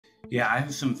Yeah, I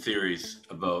have some theories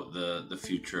about the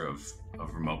future of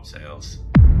remote sales.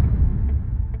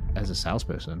 As a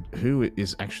salesperson, who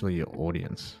is actually your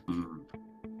audience?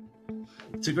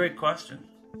 It's a great question.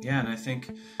 Yeah, and I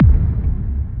think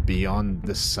Beyond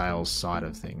the sales side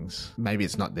of things, maybe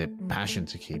it's not their passion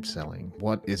to keep selling.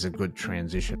 What is a good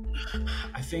transition?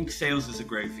 I think sales is a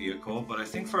great vehicle, but I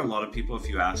think for a lot of people, if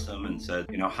you ask them and said,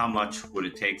 how much would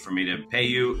it take for me to pay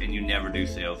you and you never do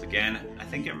sales again? I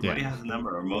think everybody has a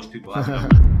number, or most people have a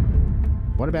number.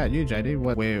 What about you, JD?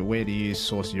 Where do you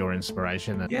source your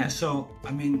inspiration? Yeah, so,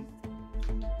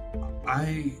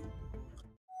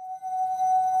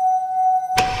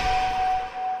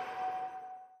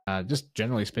 just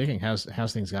generally speaking, how's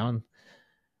things going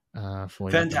for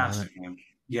you fantastic, at the man.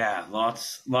 Yeah,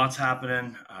 lots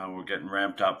happening. We're getting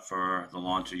ramped up for the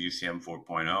launch of UCM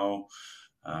 4.0,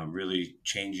 really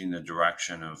changing the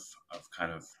direction of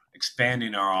kind of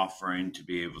expanding our offering to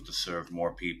be able to serve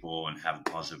more people and have a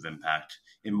positive impact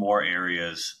in more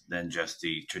areas than just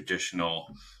the traditional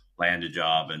land a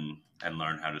job and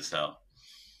learn how to sell.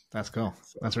 That's cool.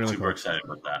 So That's really super cool. excited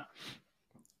about that.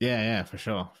 Yeah, for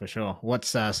sure. What's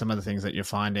some of the things that you're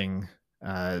finding,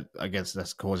 I guess,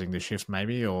 that's causing the shift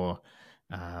maybe, or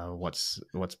what's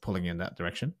pulling you in that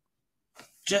direction?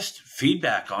 Just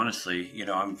feedback, honestly.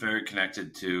 I'm very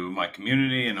connected to my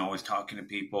community and always talking to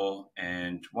people.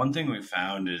 And one thing we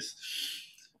found is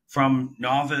from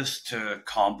novice to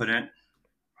competent,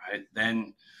 right?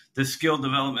 Then the skill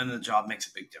development of the job makes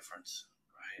a big difference,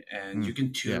 right? And you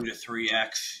can 2 to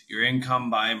 3x your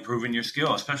income by improving your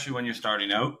skill, especially when you're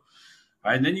starting out,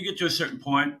 right? And then you get to a certain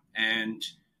point and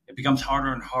it becomes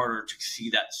harder and harder to see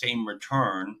that same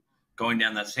return going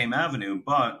down that same avenue.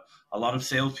 But a lot of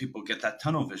salespeople get that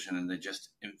tunnel vision and they just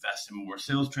invest in more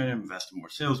sales training,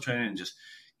 and just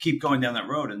keep going down that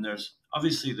road. And there's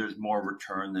more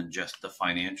return than just the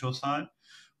financial side,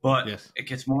 but it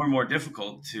gets more and more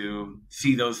difficult to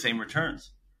see those same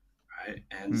returns, right?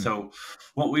 And so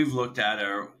what we've looked at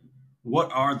are,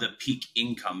 what are the peak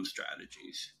income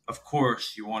strategies? Of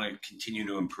course, you want to continue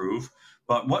to improve,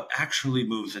 but what actually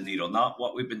moves the needle? Not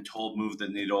what we've been told moves the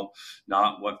needle,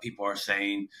 not what people are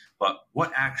saying, but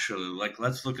what actually,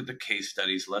 let's look at the case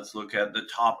studies. Let's look at the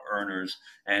top earners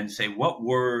and say, what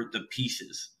were the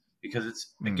pieces? Because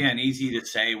it's, again, easy to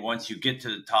say once you get to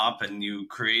the top and you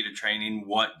create a training,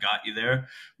 what got you there.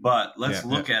 But let's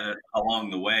look at it along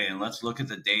the way, and let's look at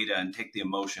the data and take the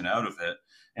emotion out of it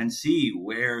and see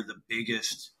where the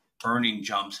biggest earning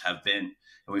jumps have been.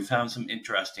 And we found some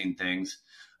interesting things.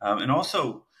 And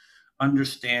also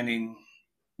understanding,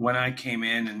 when I came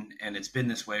in, and it's been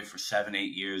this way for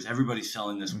 7-8 years, everybody's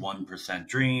selling this 1%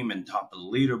 dream and top of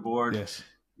the leaderboard. Yes.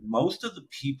 Most of the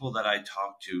people that I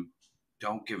talk to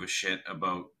don't give a shit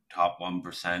about top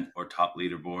 1% or top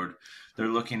leaderboard. They're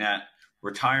looking at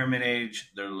retirement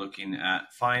age, they're looking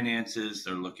at finances,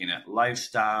 they're looking at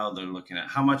lifestyle, they're looking at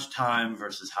how much time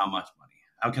versus how much money.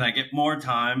 How can I get more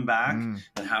time back,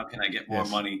 and how can I get more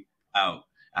money out?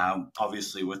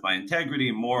 Obviously with my integrity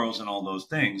and morals and all those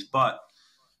things, but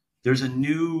there's a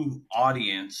new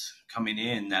audience coming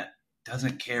in that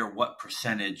doesn't care what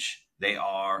percentage they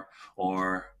are,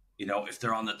 or if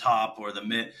they're on the top or the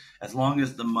mid, as long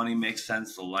as the money makes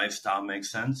sense, the lifestyle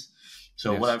makes sense.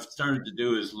 So what I've started to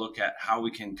do is look at how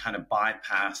we can kind of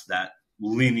bypass that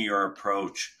linear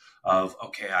approach of,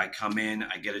 okay, I come in,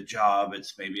 I get a job,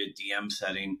 it's maybe a DM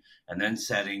setting, and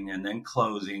then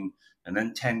closing, and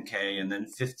then 10K, and then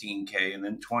 15K, and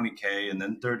then 20K, and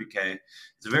then 30K.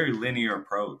 It's a very linear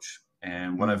approach.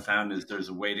 And what I've found is there's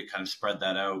a way to kind of spread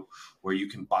that out where you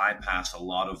can bypass a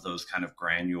lot of those kind of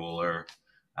granular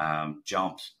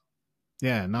jumps.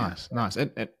 Yeah, nice.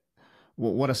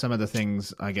 What are some of the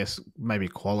things, I guess, maybe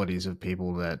qualities of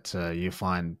people that you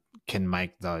find can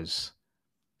make those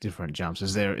different jumps?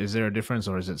 Is there a difference,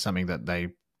 or is it something that they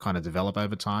kind of develop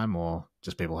over time, or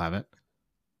just people have it?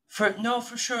 For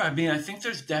sure. I think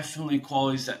there's definitely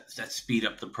qualities that speed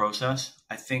up the process.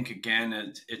 I think,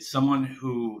 again, it's someone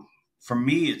who, for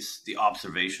me, it's the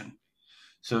observation.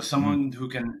 So someone who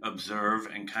can observe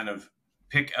and kind of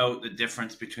pick out the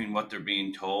difference between what they're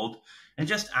being told and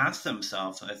just ask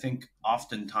themselves. I think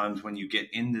oftentimes when you get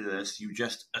into this, you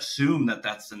just assume that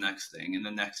that's the next thing and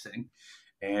the next thing.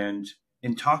 And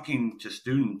in talking to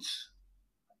students,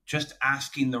 just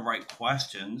asking the right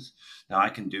questions. Now, I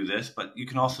can do this, but you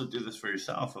can also do this for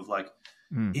yourself of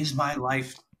is my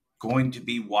life going to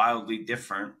be wildly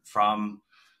different from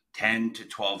 10 to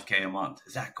 12K a month?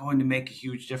 Is that going to make a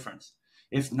huge difference?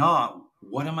 If not,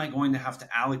 what am I going to have to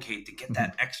allocate to get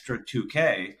that extra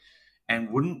 2K? And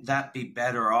wouldn't that be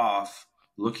better off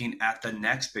looking at the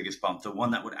next biggest bump, the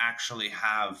one that would actually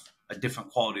have a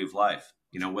different quality of life?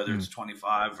 whether it's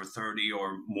 25 or 30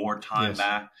 or more time Yes.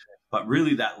 back, but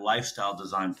really that lifestyle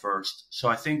design first. So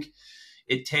I think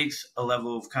it takes a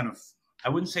level of kind of, I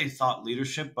wouldn't say thought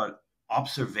leadership, but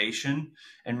observation,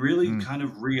 and really kind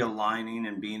of realigning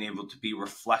and being able to be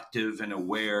reflective and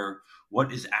aware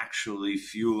what is actually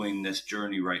fueling this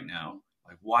journey right now.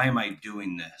 Like, why am I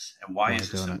doing this? And why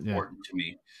is this important to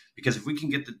me? Because if we can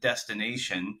get the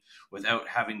destination without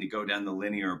having to go down the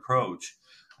linear approach,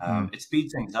 it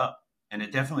speeds things up. And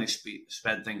it definitely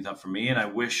sped things up for me. And I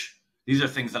wish, these are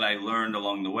things that I learned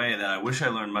along the way that I wish I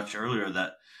learned much earlier,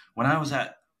 that when I was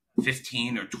at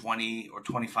 15 or 20 or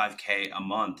 25K a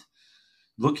month,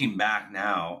 looking back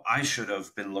now, I should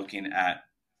have been looking at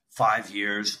 5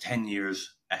 years, 10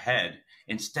 years ahead,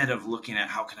 instead of looking at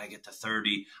how can I get to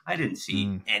 30. I didn't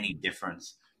see any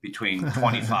difference between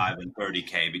 25 and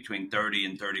 30K, between 30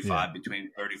 and 35,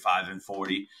 between 35 and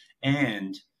 40.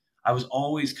 And I was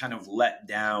always kind of let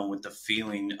down with the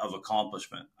feeling of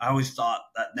accomplishment. I always thought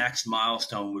that next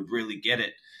milestone would really get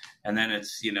it. And then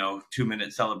it's,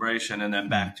 2-minute celebration and then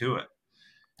back to it.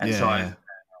 And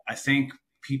I think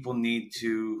people need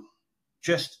to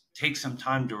just take some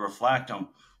time to reflect on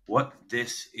what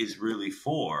this is really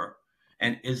for,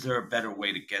 and is there a better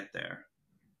way to get there?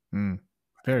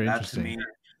 Very interesting.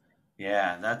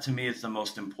 That to me is the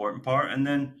most important part. And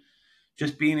then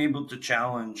just being able to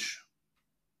challenge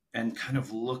and kind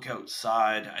of look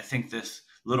outside. I think this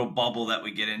little bubble that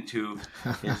we get into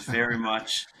is very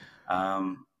much,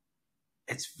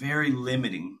 it's very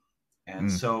limiting.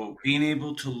 And so being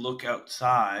able to look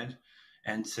outside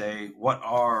and say, what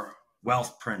are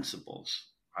wealth principles,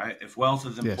 right? If wealth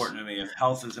is important to me, if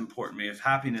health is important to me, if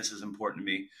happiness is important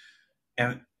to me,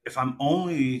 and if I'm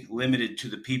only limited to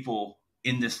the people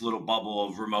in this little bubble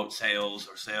of remote sales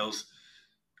or sales,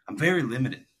 I'm very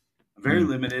limited.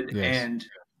 And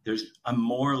I'm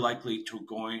more likely to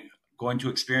going to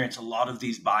experience a lot of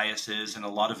these biases and a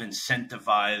lot of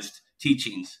incentivized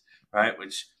teachings, right?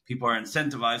 Which people are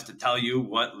incentivized to tell you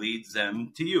what leads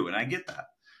them to you. And I get that.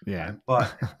 Yeah.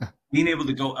 But being able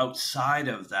to go outside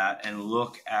of that and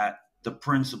look at the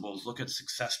principles, look at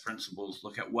success principles,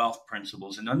 look at wealth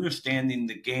principles, and understanding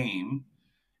the game,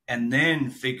 and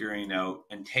then figuring out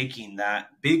and taking that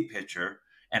big picture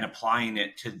and applying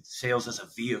it to sales as a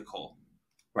vehicle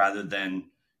rather than,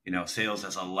 sales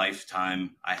as a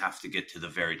lifetime. I have to get to the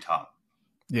very top.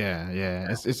 Yeah.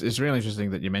 It's really interesting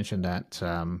that you mentioned that,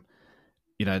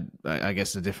 I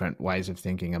guess the different ways of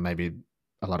thinking, and maybe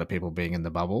a lot of people being in the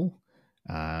bubble.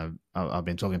 I've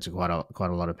been talking to quite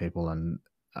a lot of people, and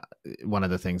one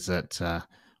of the things that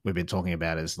we've been talking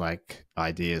about is like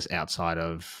ideas outside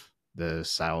of the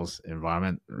sales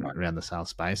environment, around the sales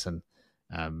space, and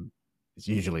it's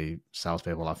usually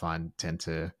salespeople I find tend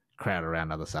to crowd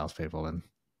around other salespeople, and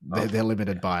they're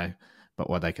limited by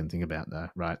what they can think about, though,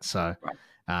 right? So,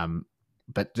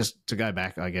 but just to go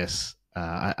back, I guess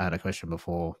I had a question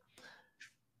before.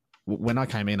 When I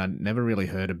came in, I never really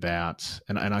heard about,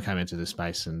 and I came into the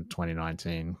space in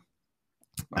 2019.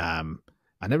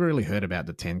 I never really heard about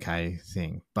the 10K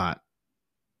thing, but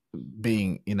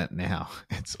being in it now,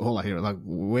 it's all I hear. Like,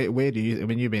 where do you? I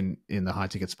mean, you've been in the high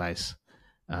ticket space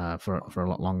for a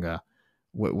lot longer.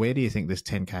 Where do you think this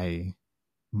 10K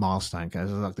milestone?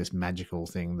 Because it's like this magical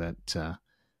thing that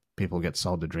people get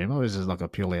sold the dream of. Is it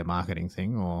like purely a marketing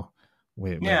thing, or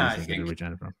where do you think it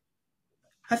originated from?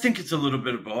 I think it's a little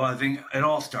bit of both. I think it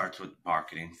all starts with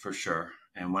marketing for sure.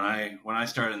 And when I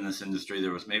started in this industry,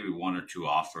 there was maybe 1 or 2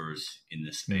 offers in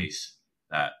this space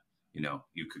that,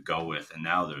 you could go with. And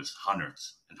now there's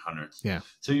hundreds and hundreds. Yeah.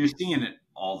 So you're seeing it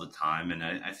all the time. And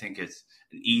I think it's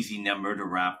an easy number to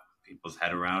wrap people's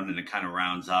head around, and it kind of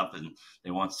rounds up, and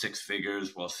they want 6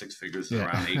 figures. Well, 6 figures is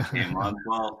around 8K a month.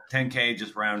 Well, 10K,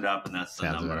 just round up, and that's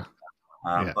the number.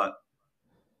 But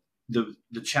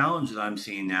the challenge that I'm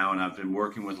seeing now, and I've been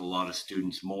working with a lot of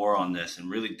students more on this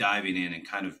and really diving in and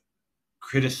kind of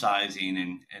criticizing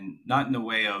and not in the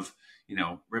way of,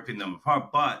 ripping them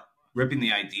apart, but ripping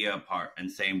the idea apart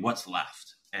and saying what's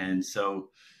left. And so,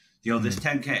 this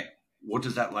 10K, what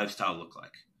does that lifestyle look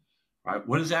like? Right?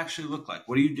 What does it actually look like?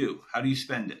 What do you do? How do you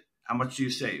spend it? How much do you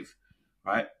save?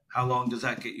 Right? How long does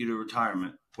that get you to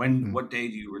retirement? What day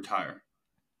do you retire?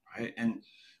 Right? And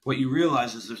what you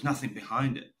realize is there's nothing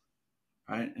behind it.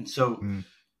 Right. And so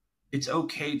it's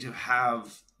okay to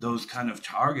have those kind of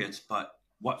targets, but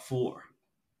what for?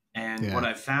 And what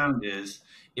I found is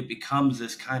it becomes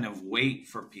this kind of weight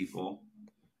for people,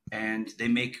 and they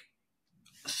make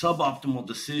suboptimal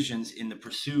decisions in the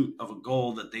pursuit of a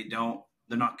goal that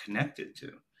they're not connected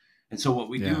to. And so what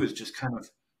we do is just kind of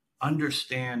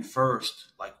understand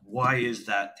first, like, why is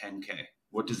that 10K?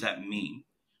 What does that mean?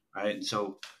 Right. And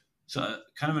so So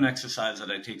kind of an exercise that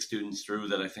I take students through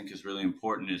that I think is really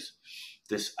important is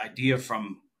this idea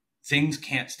from things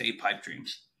can't stay pipe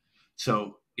dreams.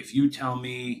 So if you tell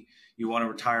me you want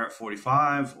to retire at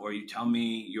 45, or you tell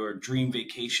me your dream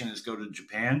vacation is go to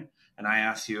Japan, and I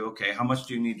ask you, okay, how much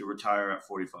do you need to retire at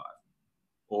 45?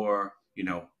 Or,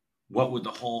 what would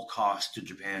the whole cost to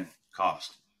Japan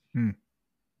cost?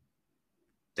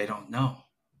 They don't know.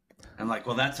 And like,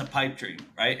 well, that's a pipe dream,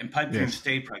 right? And pipe dreams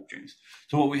stay pipe dreams.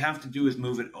 So what we have to do is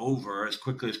move it over as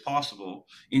quickly as possible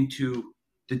into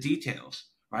the details,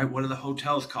 right? What do the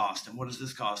hotels cost? And what does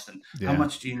this cost? And how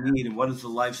much do you need? And what is the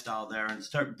lifestyle there? And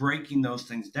start breaking those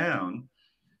things down.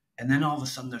 And then all of a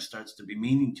sudden there starts to be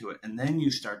meaning to it. And then you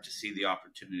start to see the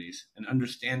opportunities and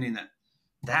understanding that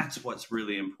that's what's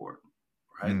really important.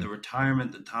 Right? The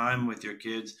retirement, the time with your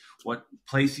kids, what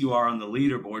place you are on the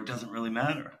leaderboard doesn't really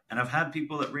matter. And I've had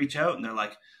people that reach out and they're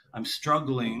like, I'm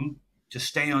struggling to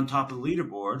stay on top of the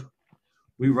leaderboard.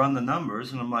 We run the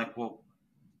numbers. And I'm like, well,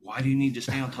 why do you need to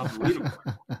stay on top of the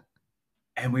leaderboard?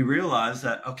 And we realize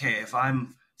that, okay, if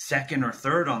I'm second or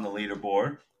third on the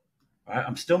leaderboard, right,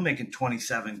 I'm still making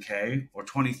 27K or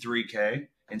 23K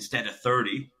instead of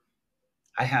 30.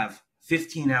 I have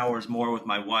 15 hours more with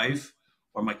my wife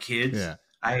or my kids. Yeah.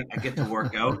 I get to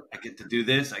work out. I get to do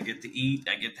this. I get to eat.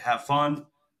 I get to have fun.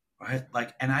 Right.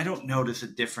 Like, and I don't notice a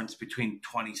difference between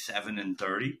 27 and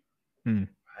 30. Right.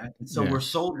 And so we're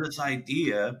sold this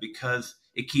idea because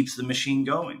it keeps the machine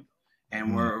going.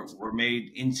 And we're made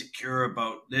insecure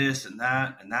about this and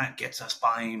that gets us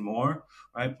buying more.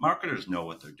 Right. Marketers know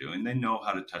what they're doing. They know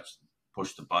how to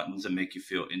push the buttons and make you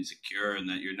feel insecure and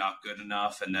that you're not good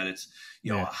enough and that it's,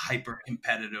 a hyper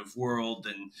competitive world.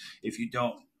 And if you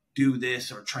don't do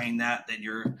this or train that, then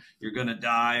you're going to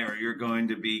die or you're going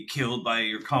to be killed by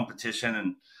your competition.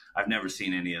 And I've never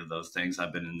seen any of those things.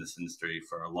 I've been in this industry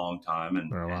for a long time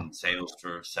and sales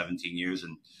for 17 years,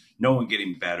 and no one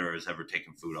getting better has ever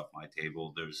taken food off my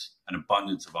table. There's an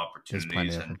abundance of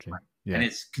opportunities and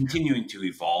it's continuing to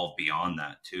evolve beyond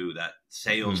that too. That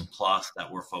sales plus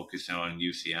that we're focusing on in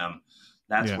UCM,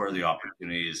 that's where the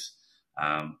opportunity is.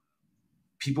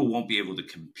 People won't be able to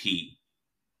compete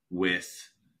with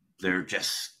their just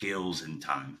skills and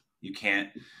time. You can't,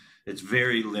 it's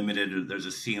very limited. There's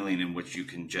a ceiling in which you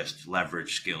can just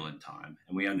leverage skill and time.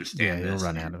 And we understand you'll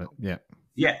run out of it.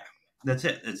 Yeah, that's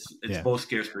it. It's both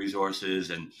scarce resources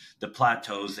and the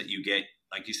plateaus that you get.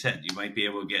 Like you said, you might be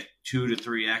able to get 2 to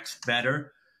 3x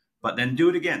better, but then do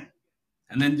it again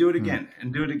and then do it again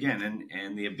and do it again.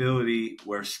 And the ability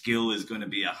where skill is going to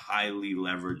be a highly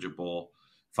leverageable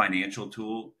financial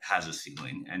tool has a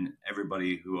ceiling, and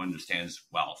everybody who understands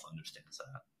wealth understands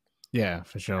that. Yeah,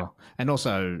 for sure. And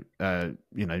also,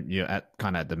 you're at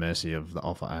the mercy of the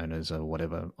offer owners or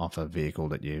whatever offer vehicle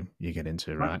that you get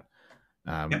into, right?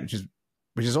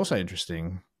 Which is also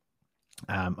interesting.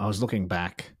 I was looking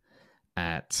back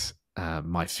at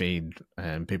my feed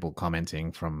and people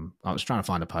commenting from. I was trying to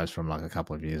find a post from like a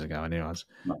couple of years ago. I knew I was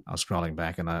scrolling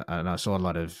back, and I saw a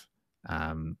lot of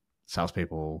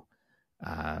salespeople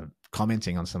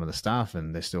commenting on some of the stuff,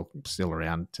 and they're still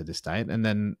around to this date. And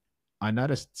then I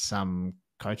noticed some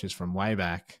coaches from way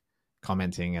back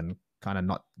commenting and kind of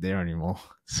not there anymore.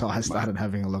 So I started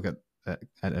having a look at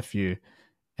a few,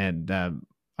 and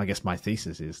I guess my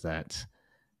thesis is that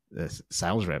the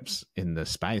sales reps in the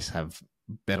space have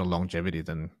better longevity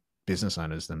than business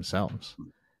owners themselves.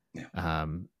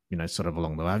 Sort of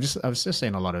along the way. I've just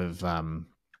seen a lot of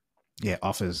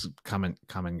offers come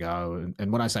and go,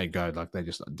 and when I say go, like they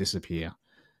just disappear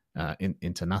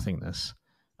into nothingness.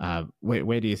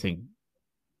 Where do you think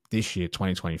this year,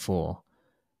 2024,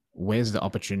 where's the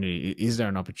opportunity? Is there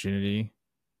an opportunity,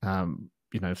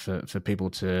 for people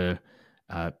to,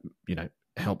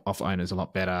 help offer owners a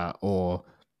lot better, or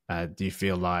do you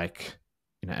feel like,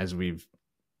 as we've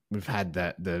had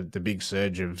the big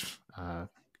surge of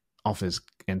offers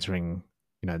entering,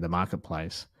 the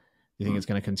marketplace, do you think it's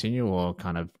going to continue or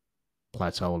kind of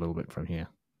plateau a little bit from here?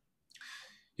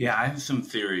 Yeah, I have some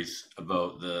theories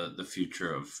about the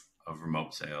future of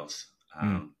remote sales.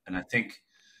 And I think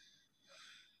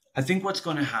what's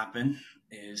going to happen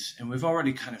is, and we've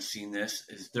already kind of seen this,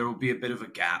 is there will be a bit of a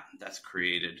gap that's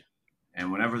created.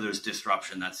 And whenever there's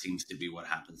disruption, that seems to be what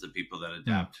happens. The people that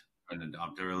adapt and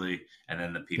adopt early, and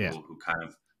then the people who kind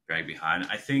of drag behind.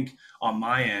 I think on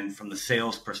my end, from the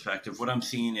sales perspective, what I'm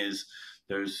seeing is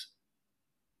there's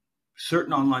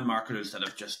certain online marketers that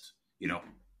have just,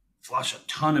 flush a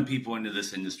ton of people into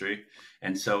this industry.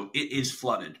 And so it is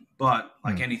flooded, but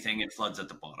like anything, it floods at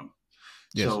the bottom.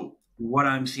 Yes. So what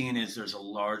I'm seeing is there's a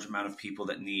large amount of people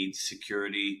that need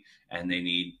security and they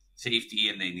need safety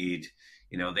and they need,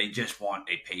 they just want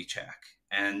a paycheck.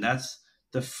 And that's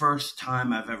the first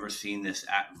time I've ever seen this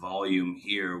at volume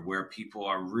here, where people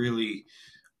are really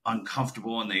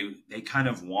uncomfortable and they kind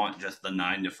of want just the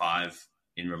 9 to 5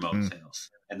 in remote sales,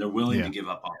 and they're willing to give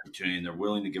up opportunity, and they're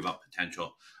willing to give up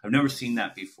potential. I've never seen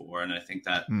that before. And I think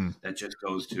that that just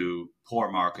goes to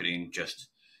poor marketing, just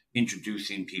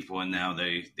introducing people, and now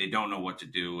they don't know what to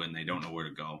do and they don't know where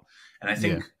to go. And I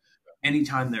think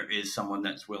anytime there is someone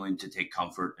that's willing to take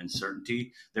comfort and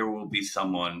certainty, there will be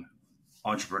someone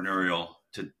entrepreneurial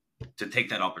to take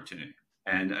that opportunity.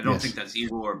 And I don't think that's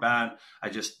evil or bad. I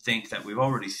just think that we've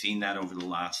already seen that over the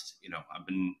last, I've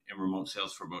been in remote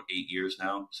sales for about 8 years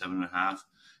now, 7.5.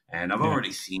 And I've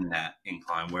already seen that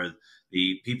incline where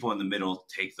the people in the middle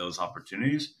take those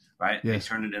opportunities, right? They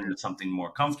turn it into something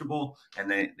more comfortable, and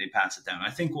they pass it down.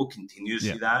 I think we'll continue to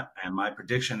see that. And my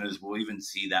prediction is we'll even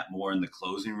see that more in the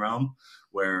closing realm,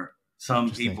 where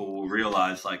some people will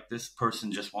realize, like, this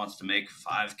person just wants to make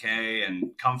 5K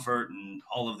and comfort and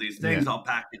all of these things. I'll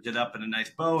package it up in a nice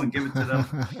bow and give it to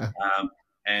them.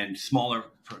 And smaller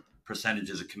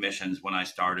percentages of commissions. When I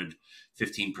started,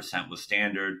 15% was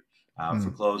standard for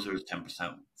closers,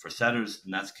 10% for setters,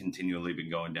 and that's continually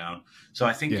been going down. So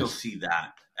I think you'll see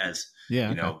that as,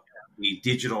 the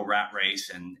digital rat race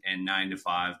and 9 to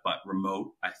 5, but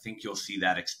remote. I think you'll see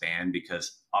that expand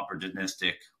because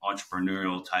opportunistic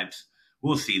entrepreneurial types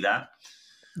will see that.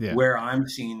 Where I'm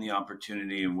seeing the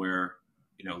opportunity, and where,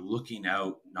 looking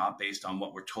out, not based on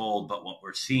what we're told, but what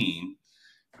we're seeing,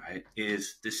 right,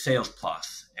 is the sales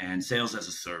plus and sales as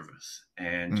a service,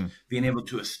 and being able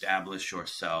to establish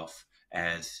yourself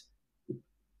as,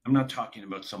 I'm not talking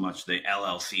about so much the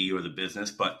LLC or the business,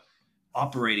 but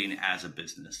operating as a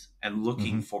business and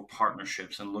looking for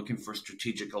partnerships and looking for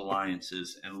strategic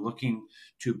alliances and looking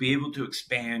to be able to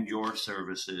expand your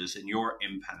services and your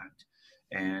impact.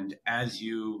 And as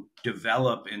you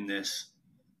develop in this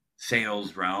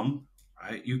sales realm,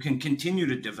 right, you can continue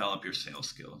to develop your sales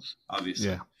skills,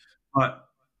 obviously. But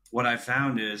what I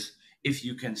found is, if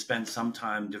you can spend some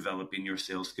time developing your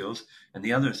sales skills, and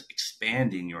the others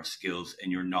expanding your skills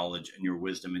and your knowledge and your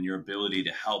wisdom and your ability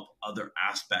to help other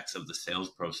aspects of the sales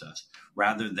process,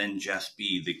 rather than just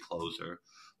be the closer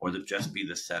or just be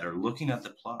the setter, looking at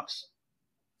the plus,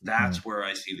 that's where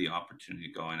I see the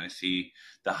opportunity going. I see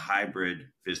the hybrid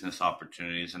business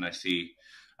opportunities, and I see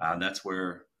that's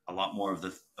where a lot more of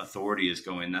the authority is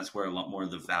going. That's where a lot more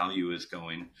of the value is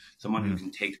going. Someone who can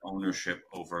take ownership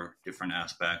over different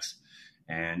aspects.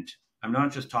 And I'm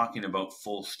not just talking about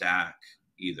full stack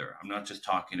either. I'm not just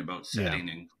talking about setting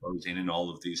and closing and all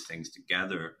of these things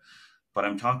together, but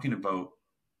I'm talking about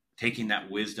taking that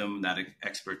wisdom, that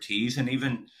expertise, and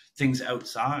even things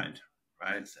outside,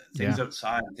 right? Things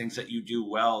outside, things that you do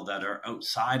well that are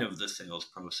outside of the sales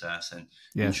process,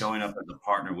 and showing up as a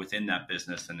partner within that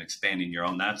business and expanding your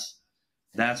own.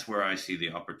 That's where I see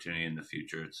the opportunity in the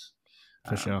future. It's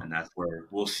for sure. And that's where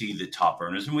we'll see the top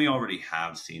earners. And we already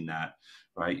have seen that,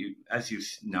 right? As you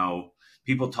know,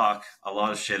 people talk a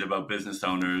lot of shit about business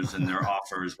owners and their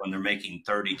offers when they're making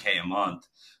 $30K a month,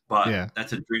 but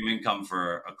that's a dream income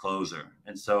for a closer.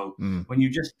 And so when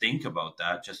you just think about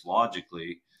that, just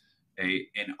logically,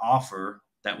 an offer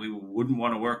that we wouldn't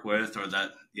want to work with, or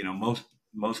that,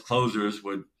 most closers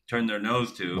would turn their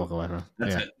nose to,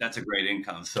 that's a great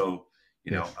income. So,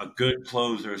 a good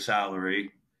closer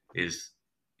salary is,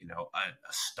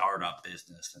 a startup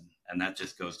business. And that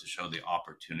just goes to show the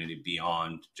opportunity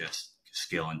beyond just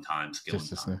skill and time,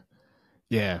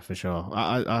 Yeah, for sure.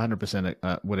 I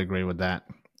 100% would agree with that.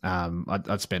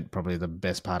 I'd spent probably the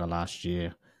best part of last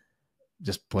year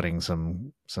just putting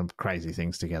some crazy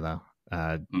things together,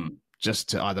 just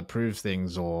to either prove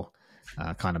things or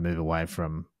kind of move away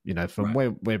from,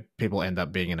 where people end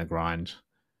up being in a grind,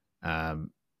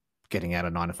 getting out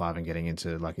of 9 to 5 and getting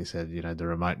into, like you said, the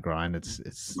remote grind.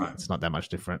 It's not that much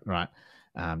different, right?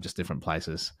 Just different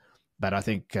places. But I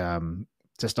think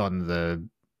just on the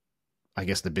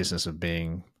business of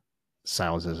being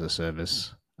sales as a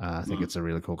service, I think it's a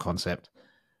really cool concept.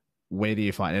 Where do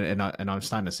you find, and I'm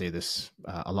starting to see this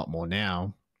a lot more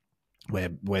now, where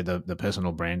the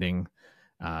personal branding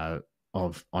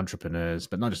of entrepreneurs,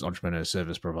 but not just entrepreneurs,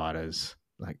 service providers,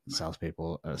 like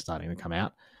salespeople, are starting to come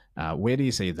out. Where do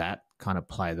you see that kind of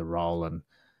play the role, and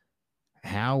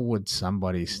how would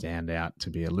somebody stand out to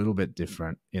be a little bit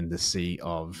different in the sea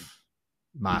of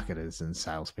marketers and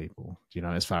salespeople?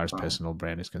 As far as personal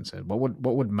brand is concerned,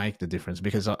 what would make the difference?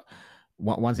 Because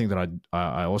one thing that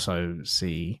I also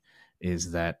see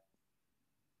is that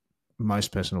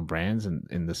most personal brands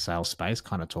in the sales space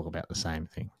kind of talk about the same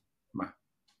thing.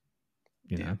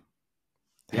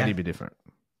 How do you be different?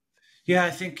 Yeah,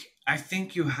 I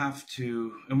think you have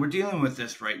to, and we're dealing with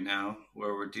this right now,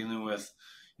 where we're dealing with,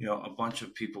 a bunch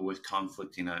of people with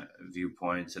conflicting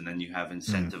viewpoints, and then you have Mm,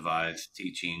 incentivized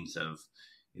teachings of,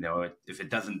 if it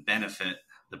doesn't benefit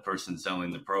the person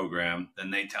selling the program, then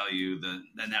they tell you the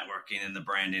networking and the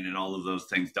branding and all of those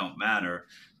things don't matter,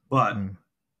 but mm.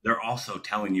 they're also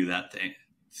telling you that thing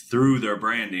through their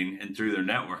branding and through their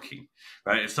networking,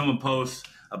 right? If someone posts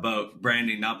about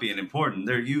branding not being important,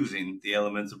 they're using the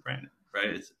elements of branding,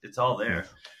 right? It's all there.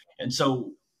 Yes. And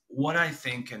so what I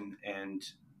think, and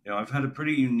I've had a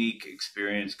pretty unique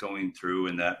experience going through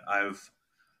in that I've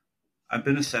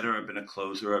been a setter, I've been a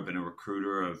closer, I've been a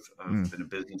recruiter, I've Mm, been a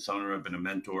business owner, I've been a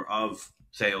mentor of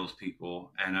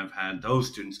salespeople, and I've had those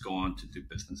students go on to do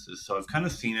businesses. So I've kind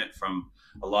of seen it from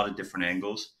a lot of different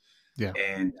angles. yeah.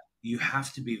 And you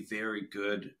have to be very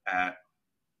good at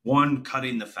one,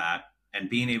 cutting the fat and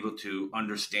being able to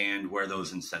understand where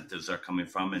those incentives are coming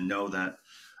from and know that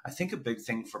I think a big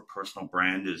thing for personal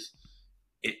brand is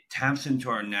it taps into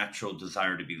our natural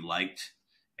desire to be liked.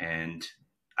 And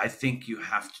I think you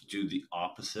have to do the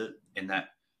opposite in that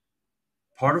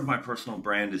part of my personal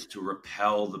brand is to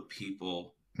repel the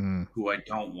people Mm, who I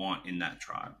don't want in that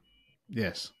tribe.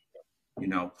 yes.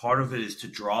 Part of it is to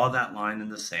draw that line in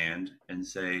the sand and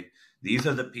say, these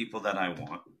are the people that I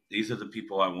want. These are the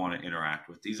people I want to interact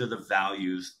with. These are the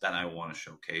values that I want to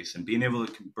showcase, and being able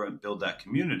to build that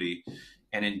community.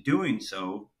 And in doing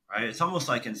so, right, it's almost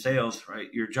like in sales,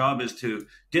 right? Your job is to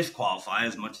disqualify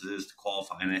as much as it is to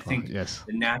qualify. And I think Yes.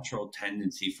 the natural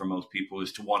tendency for most people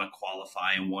is to want to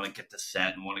qualify and want to get the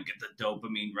set and want to get the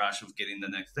dopamine rush of getting the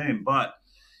next thing. But,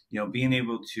 being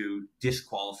able to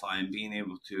disqualify and being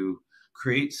able to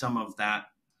create some of that,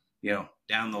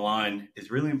 down the line is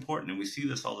really important. And we see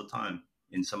this all the time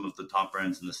in some of the top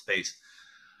brands in the space.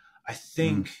 I Mm,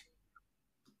 think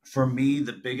for me,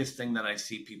 the biggest thing that I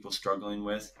see people struggling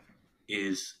with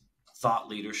is thought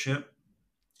leadership.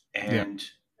 yeah. And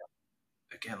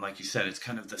again, like you said, it's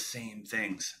kind of the same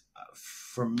things.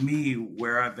 For me,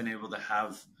 where I've been able to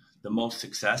have the most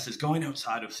success is going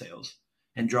outside of sales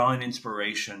and drawing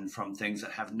inspiration from things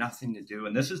that have nothing to do.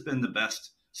 And this has been the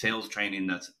best sales training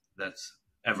that's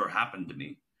ever happened to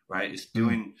me. Right, is Mm.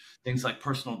 doing things like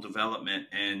personal development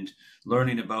and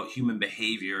learning about human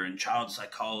behavior and child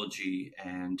psychology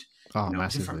and Oh, different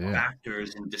massively. Yeah.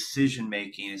 factors in decision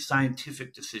making and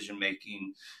scientific decision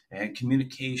making and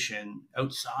communication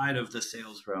outside of the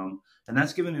sales realm. And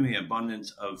that's given me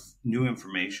abundance of new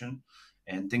information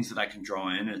and things that I can draw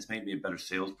in. And it's made me a better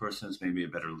salesperson. It's made me a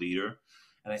better leader.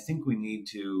 And I think we need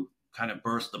to kind of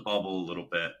burst the bubble a little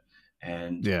bit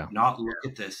and Yeah. not look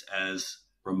at this as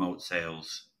remote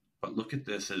sales, but look at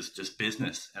this as just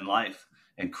business and life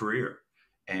and career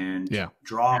and Yeah.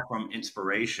 draw from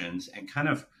inspirations and kind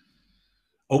of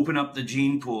open up the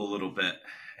gene pool a little bit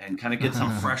and kind of get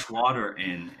some fresh water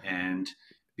in and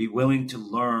be willing to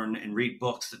learn and read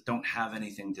books that don't have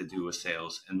anything to do with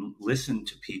sales and listen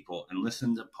to people and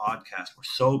listen to podcasts. We're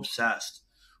so obsessed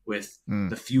with Mm,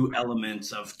 the few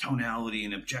elements of tonality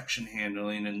and objection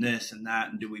handling and this and that.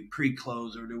 And do we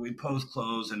pre-close or do we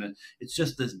post-close? And it's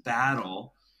just this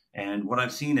battle. And what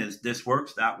I've seen is this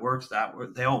works, that works, that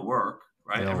works. They all work,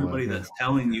 they right? all work. Everybody Yeah. that's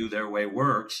telling you their way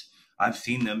works. I've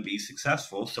seen them be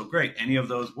successful. So great. Any of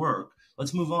those work.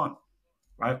 Let's move on.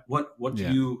 Right. What do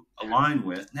Yeah. you align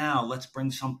with? Now let's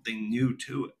bring something new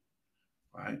to it.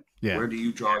 Right. Yeah. Where do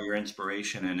you draw your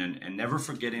inspiration in? And never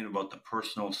forgetting about the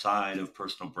personal side of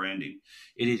personal branding.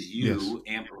 It is Yes. you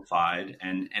amplified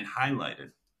and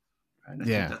highlighted. And I think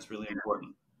Yeah. that's really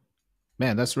important.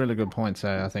 Man, that's a really good point.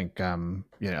 So I think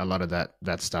a lot of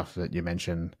that stuff that you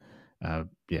mentioned, I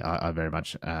very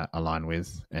much align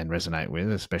with and resonate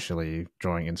with, especially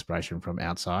drawing inspiration from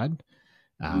outside.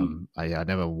 Mm, I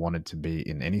never wanted to be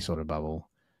in any sort of bubble,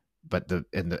 but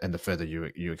the further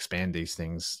you expand these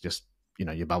things, just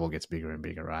your bubble gets bigger and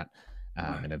bigger, right?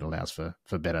 right. And it allows for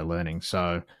better learning.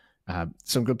 So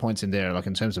some good points in there. Like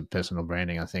in terms of personal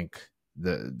branding, I think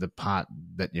the part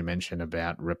that you mentioned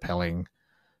about repelling,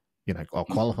 or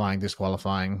qualifying,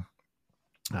 disqualifying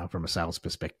from a sales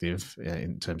perspective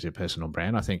in terms of your personal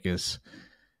brand, I think is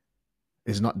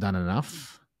not done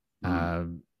enough Mm, uh,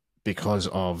 because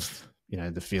of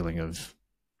the feeling of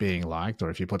being liked, or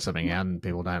if you put something right. out and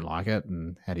people don't like it,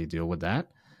 and how do you deal with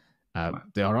that? Right.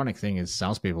 The ironic thing is,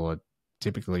 salespeople are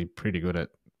typically pretty good at,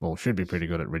 well, should be pretty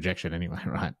good at rejection anyway,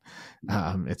 right?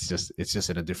 It's just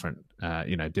in a different,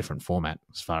 different format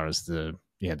as far as the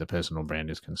personal brand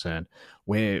is concerned.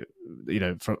 Where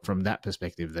from that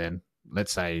perspective, then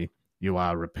let's say you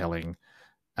are repelling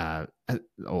uh,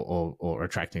 or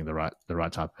attracting the right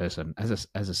type of person as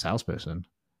a salesperson,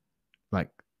 like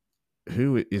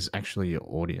who is actually your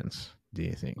audience, do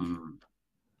you think?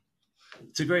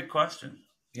 It's a great question.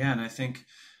 Yeah, and I think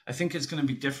it's going to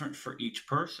be different for each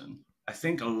person. I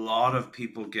think a lot of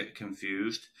people get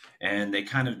confused and they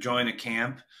kind of join a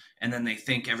camp, and then they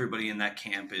think everybody in that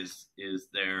camp is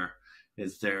their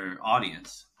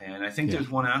audience. And I think Yeah. there's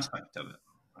one aspect of it,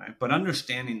 right? But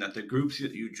understanding that the groups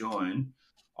that you join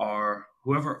are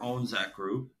whoever owns that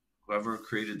group, whoever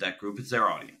created that group, it's their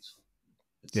audience.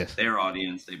 It's Yes. their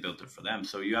audience. They built it for them.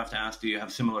 So you have to ask, do you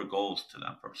have similar goals to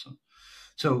that person?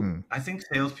 So I think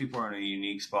salespeople are in a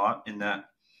unique spot in that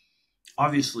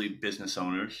obviously business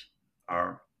owners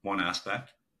are one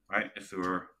aspect, right? If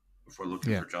we're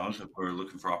looking for jobs, if we're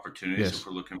looking for opportunities, if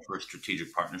we're looking for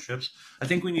strategic partnerships, I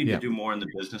think we need to do more in the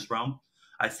business realm.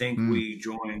 I think we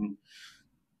join.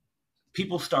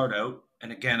 People start out,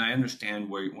 and again, I understand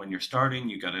when you're starting,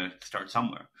 you got to start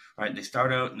somewhere, right? They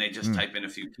start out and they just type in a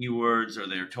few keywords, or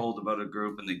they're told about a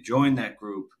group and they join that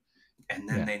group, and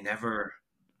then they never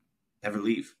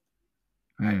leave.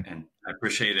 Right. And I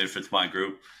appreciate it if it's my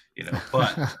group,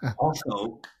 but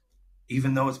also,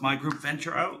 even though it's my group,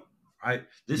 venture out, right?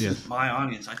 This is my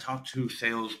audience. I talk to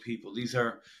salespeople. These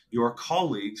are your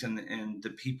colleagues and the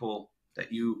people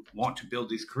that you want to build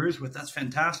these careers with. That's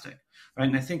fantastic. Right.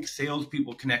 And I think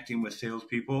salespeople connecting with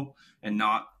salespeople and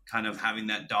not kind of having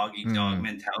that dog eat dog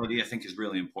mentality, I think is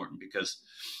really important, because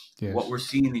what we're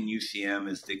seeing in UCM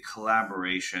is the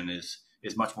collaboration is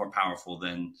much more powerful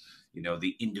than,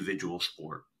 the individual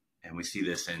sport. And we see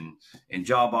this in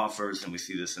job offers, and we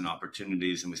see this in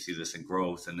opportunities, and we see this in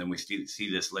growth. And then we see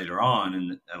this later on.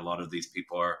 And a lot of these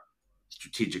people are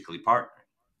strategically partnering,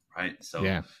 right? So,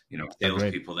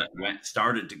 salespeople that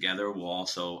started together will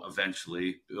also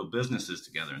eventually build businesses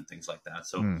together and things like that.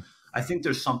 So I think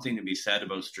there's something to be said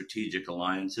about strategic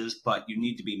alliances, but you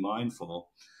need to be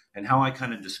mindful. And how I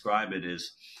kind of describe it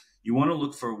is you want to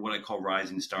look for what I call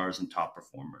rising stars and top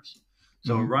performers.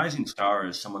 So a rising star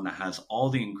is someone that has all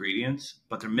the ingredients,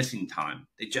 but they're missing time.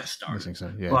 They just started.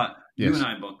 So, but you and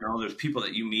I both know there's people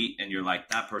that you meet and you're like,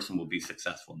 that person will be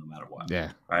successful no matter what.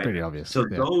 Yeah, right? Pretty obvious. So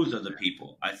those are the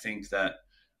people. I think that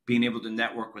being able to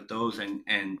network with those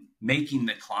and making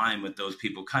the climb with those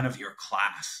people, kind of your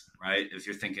class, right? If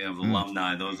you're thinking of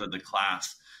alumni, those are the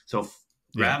class. So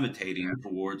gravitating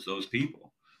towards those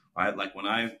people, right? Like when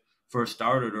I first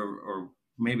started, or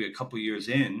maybe a couple years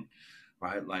in,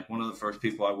 right? Like one of the first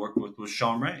people I worked with was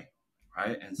Sean Ray,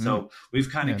 right? And so we've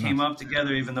kind of came up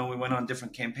together, even though we went on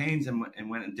different campaigns and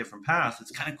went in different paths. It's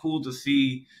kind of cool to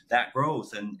see that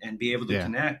growth and be able to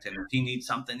connect. And if he needs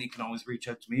something, he can always reach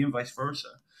out to me and vice versa,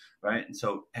 right? And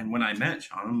so, and when I met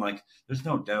Sean, I'm like, there's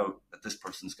no doubt that this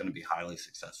person's going to be highly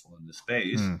successful in this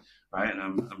space, right? And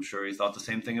I'm sure he thought the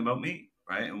same thing about me,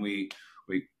 right? And we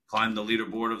climbed the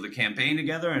leaderboard of the campaign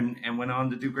together and went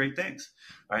on to do great things,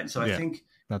 right? So I think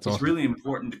it's awesome. Really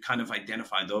important to kind of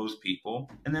identify those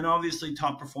people, and then obviously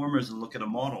top performers, and look at a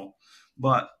model,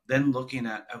 but then looking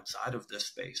at outside of this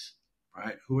space,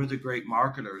 right? Who are the great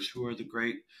marketers? Who are the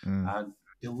great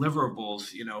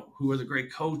deliverables? Who are the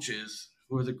great coaches?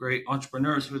 Who are the great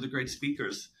entrepreneurs? Who are the great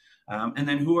speakers? And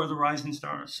then who are the rising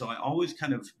stars? So I always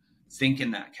kind of think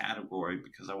in that category,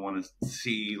 because I want to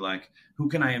see, like, who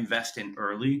can I invest in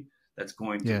early that's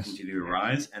going to continue to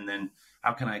rise, and then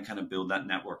how can I kind of build that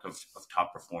network of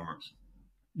top performers?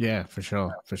 Yeah, for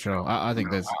sure. I think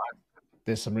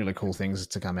there's some really cool things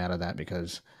to come out of that,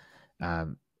 because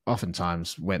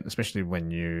oftentimes, especially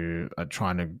when you are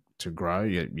trying to grow,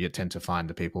 you tend to find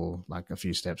the people like a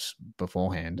few steps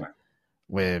beforehand,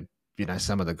 where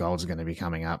some of the goals are going to be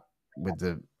coming up with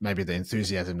maybe the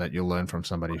enthusiasm that you'll learn from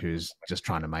somebody who's just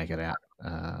trying to make it out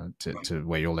to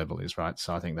where your level is, right?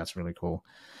 So I think that's really cool.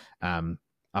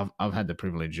 I've had the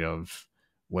privilege of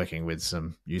working with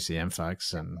some UCM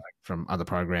folks and from other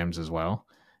programs as well.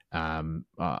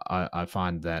 I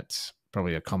find that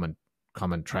probably a common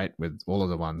trait with all of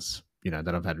the ones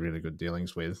that I've had really good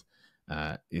dealings with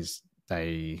is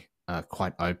they are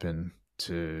quite open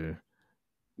to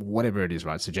whatever it is,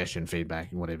 right? Suggestion, feedback,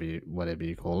 whatever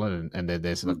you call it, and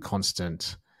there's a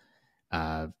constant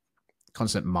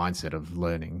mindset of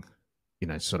learning,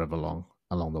 sort of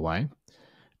along the way.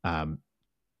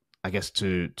 I guess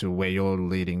to where you're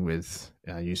leading with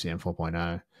UCM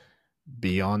 4.0,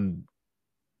 beyond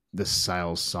the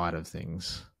sales side of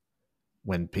things,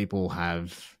 when people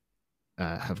have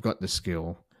got the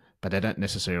skill, but they don't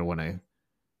necessarily want to,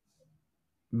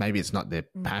 maybe it's not their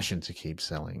passion to keep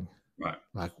selling. Right.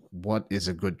 Like, what is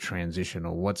a good transition,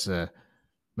 or what's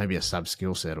maybe a sub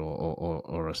skill set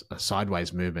or a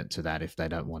sideways movement to that if they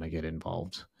don't want to get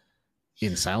involved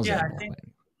in sales anymore?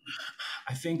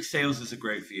 I think sales is a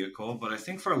great vehicle, but I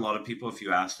think for a lot of people, if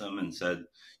you ask them and said,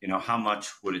 how much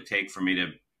would it take for me to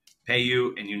pay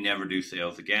you and you never do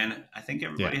sales again? I think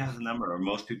everybody has a number, or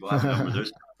most people have a number.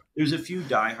 There's a few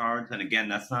diehards, and again,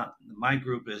 that's not my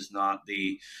group. Is not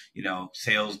the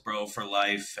sales bro for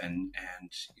life and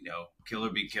kill or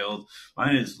be killed.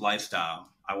 Mine is lifestyle.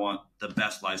 I want the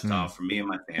best lifestyle for me and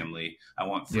my family. I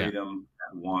want freedom.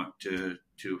 I want to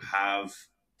have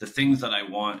the things that I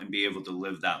want and be able to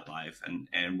live that life,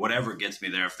 and whatever gets me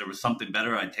there. If there was something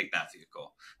better, I'd take that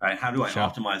vehicle. Right? How do I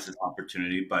optimize this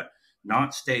opportunity, but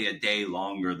not stay a day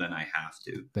longer than I have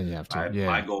to? Then you have to. Right? Yeah.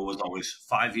 My goal was always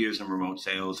 5 years in remote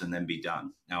sales and then be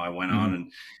done. Now I went on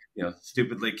and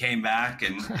stupidly came back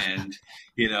and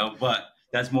but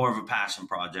that's more of a passion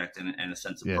project and a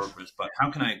sense of purpose. But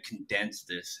how can I condense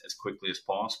this as quickly as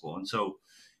possible? And so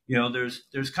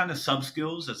there's kind of sub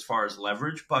skills as far as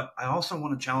leverage, but I also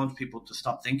want to challenge people to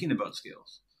stop thinking about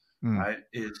skills. Right?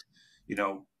 Is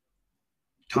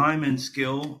time and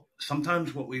skill.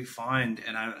 Sometimes what we find,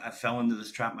 and I fell into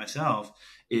this trap myself,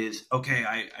 is, okay,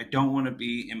 I don't want to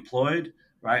be employed,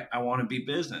 right? I want to be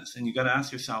business. And you got to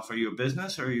ask yourself, are you a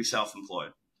business or are you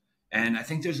self-employed? And I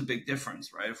think there's a big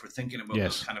difference, right? If we're thinking about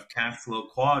those kind of cash flow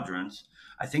quadrants,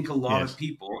 I think a lot of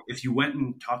people, if you went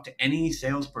and talked to any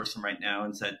salesperson right now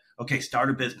and said, okay, start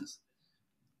a business,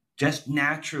 just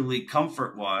naturally,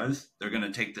 comfort-wise, they're going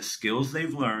to take the skills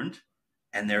they've learned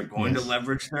and they're going to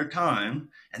leverage their time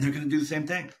and they're going to do the same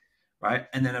thing. Right.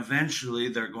 And then eventually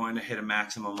they're going to hit a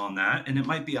maximum on that. And it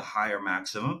might be a higher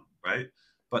maximum. Right.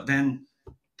 But then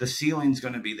the ceiling's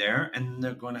going to be there and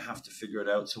they're going to have to figure it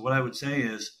out. So what I would say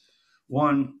is,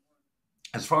 one,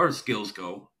 as far as skills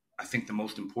go, I think the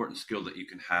most important skill that you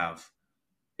can have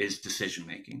is decision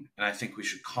making. And I think we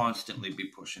should constantly be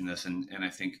pushing this. And I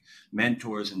think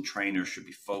mentors and trainers should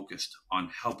be focused on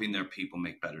helping their people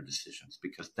make better decisions,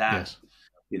 because that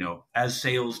as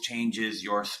sales changes,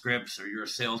 your scripts or your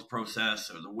sales process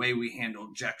or the way we handle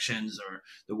objections or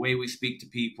the way we speak to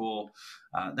people,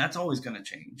 that's always going to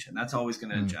change and that's always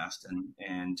going to adjust.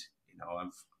 And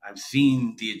I've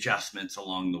seen the adjustments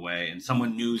along the way, and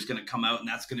someone new is going to come out and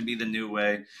that's going to be the new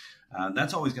way.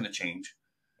 That's always going to change.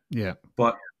 Yeah.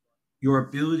 But your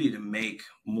ability to make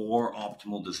more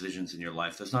optimal decisions in your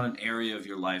life, there's not an area of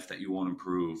your life that you won't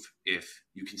improve if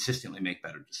you consistently make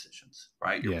better decisions,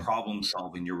 right? Your problem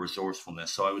solving, your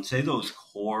resourcefulness. So I would say those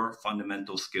core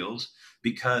fundamental skills,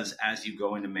 because as you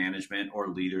go into management or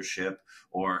leadership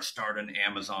or start an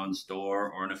Amazon store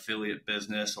or an affiliate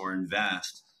business or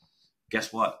invest,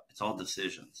 guess what? It's all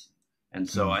decisions. And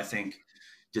so I think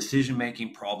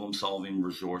decision-making, problem-solving,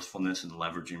 resourcefulness, and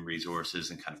leveraging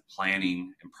resources and kind of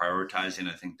planning and prioritizing,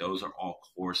 I think those are all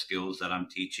core skills that I'm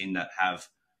teaching that have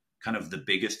kind of the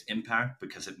biggest impact,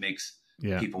 because it makes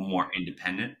people more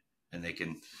independent and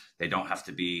they don't have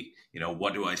to be,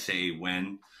 what do I say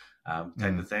when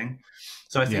type of thing.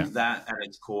 So I think that at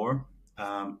its core.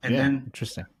 And then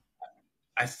interesting.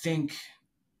 I think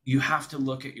you have to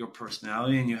look at your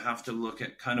personality and you have to look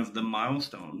at kind of the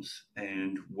milestones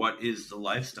and what is the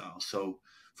lifestyle. So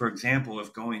for example,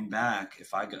 if going back,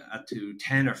 if I got to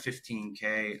 10 or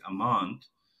 15K a month,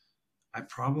 I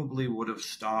probably would have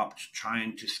stopped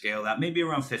trying to scale that, maybe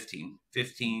around 15,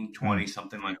 20,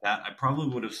 something like that. I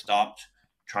probably would have stopped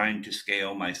trying to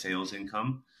scale my sales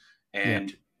income,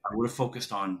 and I would have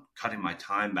focused on cutting my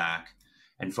time back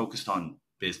and focused on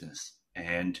business.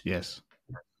 And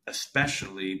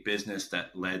especially business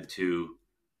that led to,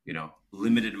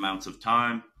 limited amounts of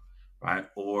time, right?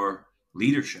 Or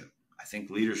leadership. I think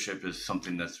leadership is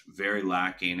something that's very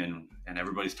lacking, and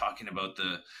everybody's talking about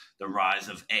the rise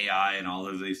of AI and all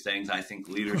of these things. I think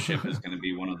leadership is going to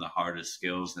be one of the hardest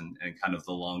skills and kind of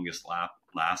the longest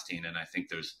lasting. And I think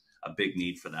there's a big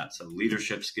need for that. So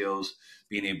leadership skills,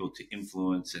 being able to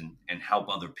influence and help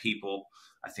other people,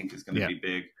 I think is going to be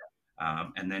big.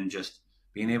 And then just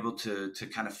being able to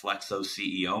kind of flex those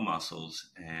CEO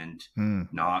muscles and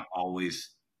not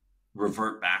always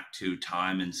revert back to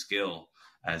time and skill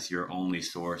as your only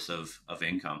source of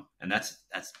income. And that's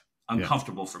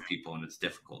uncomfortable for people, and it's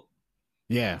difficult.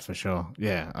 Yeah, for sure.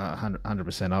 Yeah,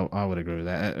 100%. I would agree with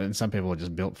that. And some people are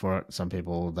just built for it. Some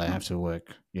people, they have to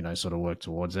work, sort of work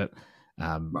towards it.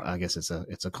 I guess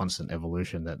it's a constant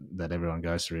evolution that everyone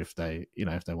goes through if they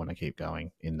want to keep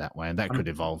going in that way. And that could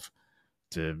evolve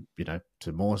to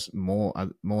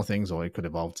more things, or it could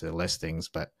evolve to less things,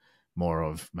 but more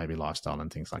of maybe lifestyle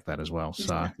and things like that as well.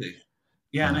 Exactly. So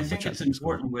yeah, and I think it's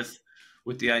important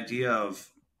with the idea of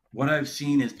what I've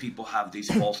seen is people have these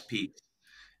false peaks,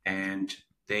 and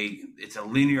it's a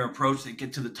linear approach. They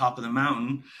get to the top of the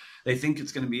mountain, they think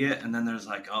it's going to be it, and then there's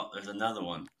like, oh, there's another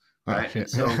one, right? And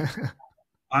so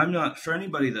I'm not, for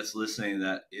anybody that's listening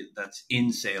that's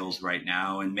in sales right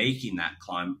now and making that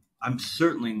climb, I'm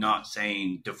certainly not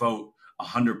saying devote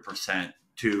 100%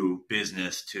 to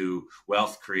business, to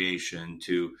wealth creation,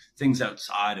 to things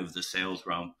outside of the sales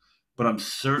realm. But I'm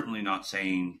certainly not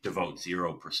saying devote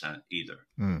 0% either.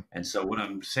 Mm. And so what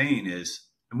I'm saying is,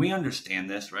 and we understand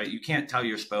this, right? You can't tell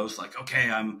your spouse like,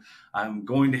 okay, I'm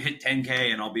going to hit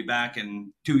 10K and I'll be back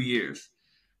in 2 years.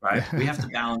 Right. We have to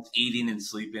balance eating and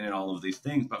sleeping and all of these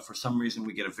things. But for some reason,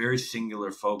 we get a very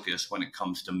singular focus when it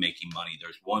comes to making money.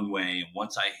 There's one way. And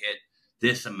once I hit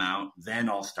this amount, then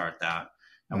I'll start that.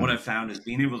 And what I've found is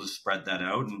being able to spread that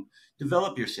out and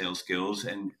develop your sales skills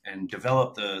and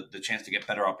develop the chance to get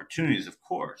better opportunities, of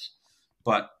course.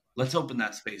 But let's open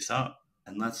that space up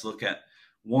and let's look at,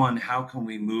 one, how can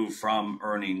we move from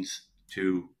earnings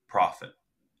to profit?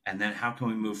 And then how can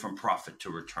we move from profit to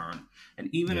return? And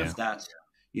even if that's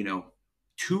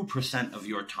 2% of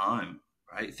your time,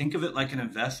 right? Think of it like an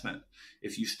investment.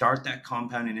 If you start that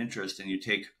compounding interest and you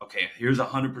take, okay, here's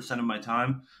 100% of my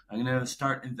time, I'm going to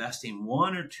start investing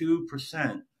 1 or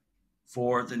 2%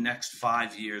 for the next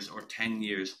 5 years or 10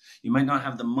 years. You might not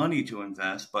have the money to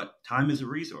invest, but time is a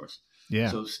resource. Yeah.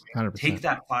 So 100%. Take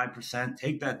that 5%,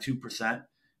 take that 2%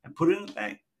 and put it in the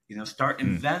bank. Start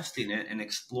investing it and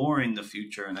exploring the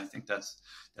future. And I think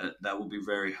that will be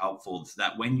very helpful. So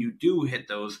that when you do hit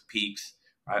those peaks,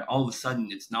 right, all of a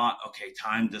sudden it's not, okay,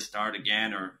 time to start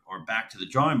again or back to the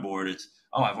drawing board. It's,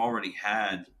 oh, I've already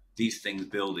had these things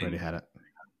building. Already had it.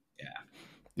 Yeah.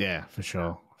 Yeah, for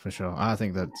sure. For sure. I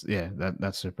think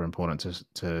that's super important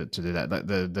to do that. Like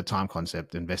the time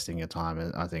concept, investing your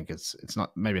time, I think it's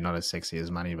not, maybe not as sexy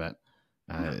as money, but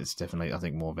it's definitely, I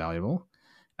think, more valuable.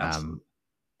 Absolutely.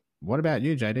 What about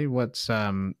you, JD? What's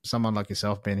someone like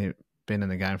yourself been in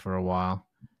the game for a while?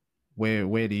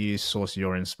 Where do you source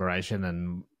your inspiration,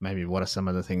 and maybe what are some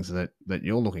of the things that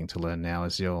you're looking to learn now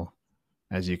as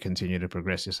you continue to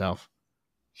progress yourself?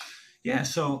 Yeah.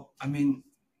 So, I mean,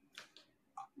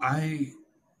 I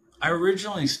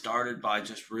originally started by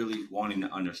just really wanting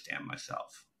to understand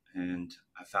myself. And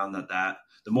I found that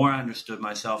the more I understood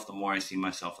myself, the more I see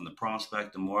myself in the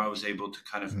prospect, the more I was able to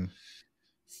kind of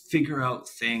figure out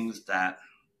things that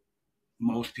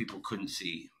most people couldn't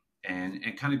see and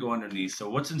kind of go underneath. So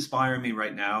what's inspiring me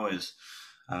right now is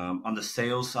on the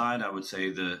sales side, I would say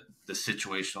the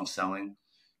situational selling,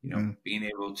 being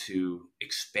able to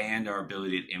expand our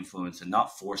ability to influence and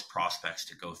not force prospects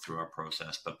to go through our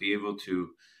process, but be able to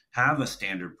have a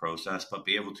standard process, but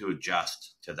be able to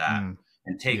adjust to that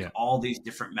and take all these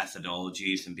different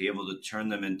methodologies and be able to turn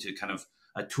them into kind of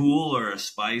a tool or a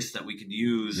spice that we could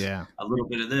use a little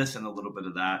bit of this and a little bit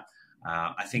of that.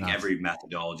 I think every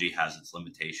methodology has its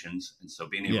limitations. And so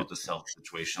being able to sell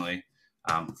situationally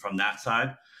from that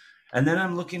side. And then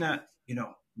I'm looking at,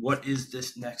 what is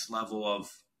this next level of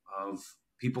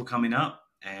people coming up,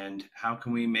 and how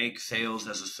can we make sales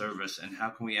as a service, and how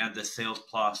can we add this sales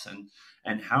plus,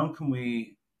 and how can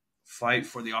we fight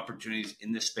for the opportunities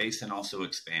in this space and also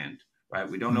expand, right?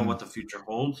 We don't know what the future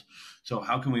holds. So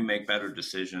how can we make better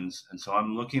decisions? And so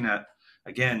I'm looking at,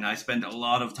 again, I spend a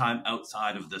lot of time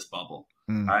outside of this bubble.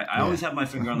 I always have my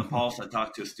finger on the pulse. I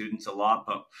talk to students a lot,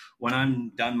 but when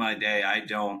I'm done my day, I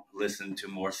don't listen to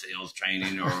more sales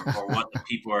training or what the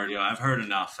people are, I've heard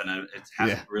enough, and it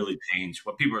hasn't really changed.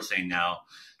 What people are saying now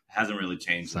hasn't really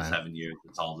changed in 7 years.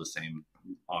 It's all the same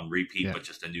on repeat, but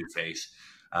just a new face.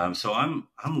 So I'm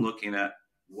looking at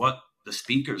what the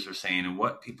speakers are saying and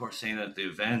what people are saying at the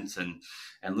events and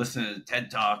listening to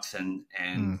TED Talks and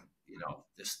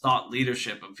this thought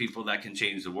leadership of people that can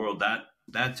change the world.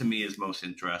 That to me is most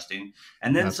interesting.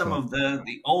 And then of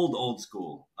the old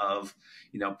school of,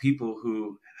 people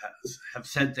who have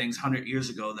said things 100 years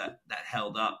ago that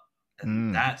held up.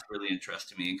 And that's really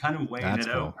interesting to me, and kind of weighing it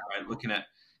out, right? Looking at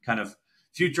kind of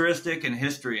futuristic and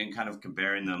history and kind of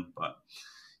comparing them. But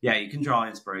yeah, you can draw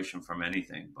inspiration from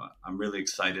anything, but I'm really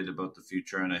excited about the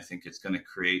future. And I think it's going to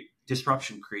create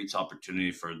disruption, creates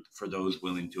opportunity for those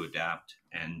willing to adapt.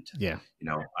 And,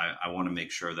 I want to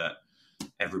make sure that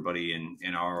everybody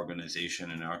in our organization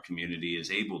and our community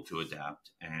is able to adapt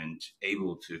and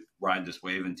able to ride this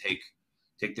wave and take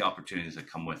the opportunities that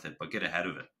come with it, but get ahead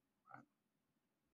of it.